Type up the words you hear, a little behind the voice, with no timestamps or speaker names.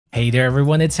Hey there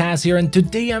everyone, it's Haz here, and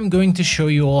today I'm going to show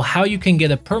you all how you can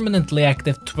get a permanently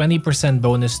active 20%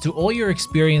 bonus to all your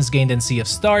experience gained in Sea of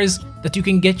Stars that you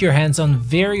can get your hands on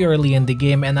very early in the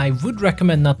game, and I would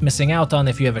recommend not missing out on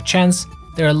if you have a chance.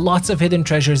 There are lots of hidden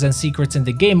treasures and secrets in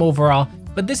the game overall,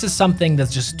 but this is something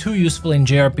that's just too useful in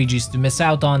JRPGs to miss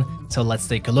out on, so let's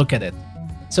take a look at it.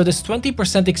 So this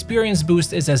 20% experience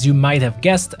boost is, as you might have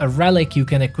guessed, a relic you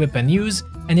can equip and use,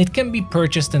 and it can be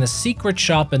purchased in a secret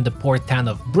shop in the port town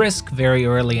of Brisk very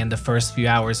early in the first few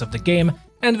hours of the game,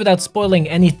 and without spoiling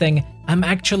anything, I'm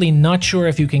actually not sure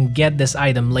if you can get this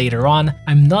item later on.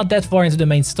 I'm not that far into the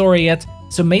main story yet,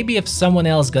 so maybe if someone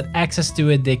else got access to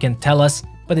it they can tell us,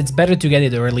 but it's better to get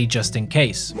it early just in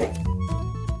case.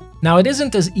 Now it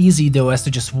isn't as easy though as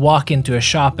to just walk into a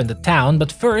shop in the town,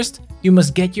 but first, you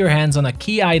must get your hands on a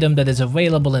key item that is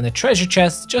available in a treasure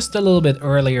chest just a little bit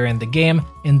earlier in the game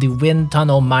in the wind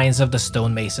tunnel mines of the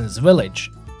stonemasons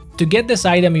village. To get this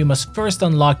item you must first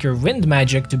unlock your wind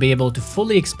magic to be able to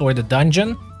fully explore the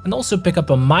dungeon, and also pick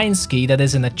up a mine's key that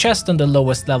is in a chest on the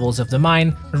lowest levels of the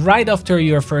mine right after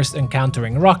you're first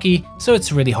encountering Rocky, so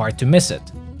it's really hard to miss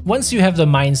it. Once you have the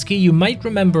mine's key, you might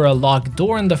remember a locked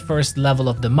door in the first level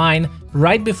of the mine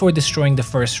right before destroying the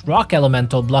first rock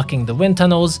elemental blocking the wind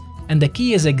tunnels, and the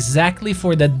key is exactly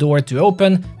for that door to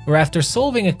open, where after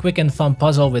solving a quick and fun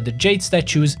puzzle with the jade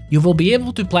statues, you will be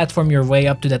able to platform your way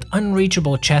up to that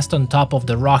unreachable chest on top of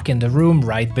the rock in the room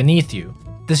right beneath you.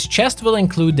 This chest will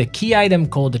include the key item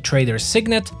called the Trader's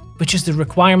Signet, which is the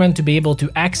requirement to be able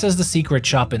to access the secret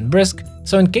shop in Brisk,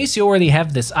 so in case you already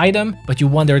have this item, but you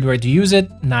wondered where to use it,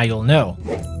 now you'll know.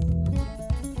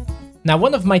 Now,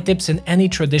 one of my tips in any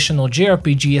traditional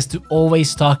JRPG is to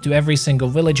always talk to every single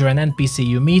villager and NPC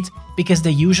you meet, because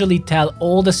they usually tell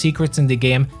all the secrets in the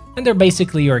game, and they're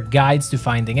basically your guides to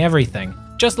finding everything.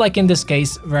 Just like in this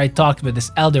case, where I talked with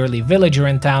this elderly villager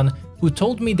in town, who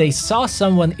told me they saw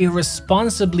someone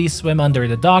irresponsibly swim under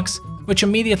the docks, which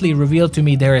immediately revealed to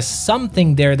me there is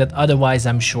something there that otherwise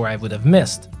I'm sure I would have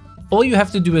missed. All you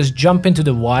have to do is jump into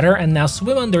the water and now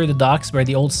swim under the docks where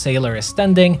the old sailor is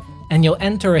standing, and you'll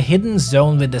enter a hidden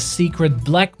zone with the secret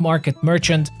black market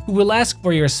merchant who will ask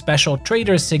for your special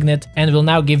trader's signet and will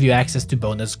now give you access to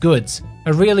bonus goods.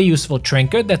 A really useful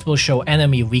trinket that will show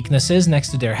enemy weaknesses next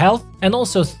to their health, and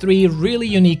also 3 really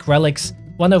unique relics,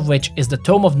 one of which is the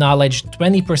Tome of Knowledge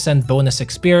 20% bonus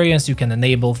experience you can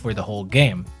enable for the whole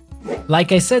game.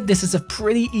 Like I said, this is a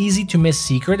pretty easy to miss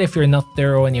secret if you're not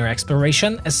thorough in your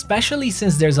exploration, especially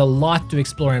since there's a lot to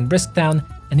explore in Brisktown,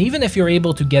 and even if you're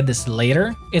able to get this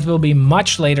later, it will be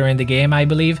much later in the game I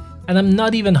believe, and I'm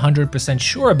not even 100%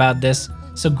 sure about this,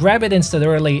 so grab it instead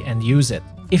early and use it.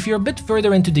 If you're a bit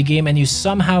further into the game and you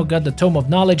somehow got the Tome of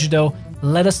Knowledge though,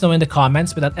 let us know in the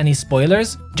comments without any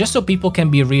spoilers, just so people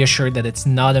can be reassured that it's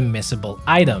not a missable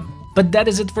item. But that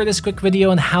is it for this quick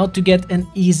video on how to get an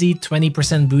easy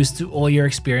 20% boost to all your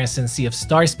experience in Sea of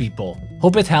Stars, people.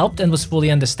 Hope it helped and was fully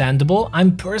understandable.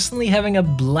 I'm personally having a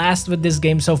blast with this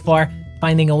game so far,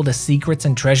 finding all the secrets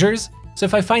and treasures. So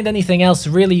if I find anything else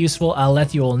really useful, I'll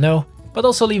let you all know, but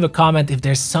also leave a comment if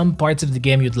there's some parts of the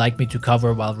game you'd like me to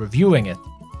cover while reviewing it.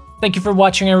 Thank you for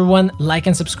watching everyone, like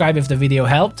and subscribe if the video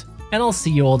helped, and I'll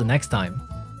see you all the next time.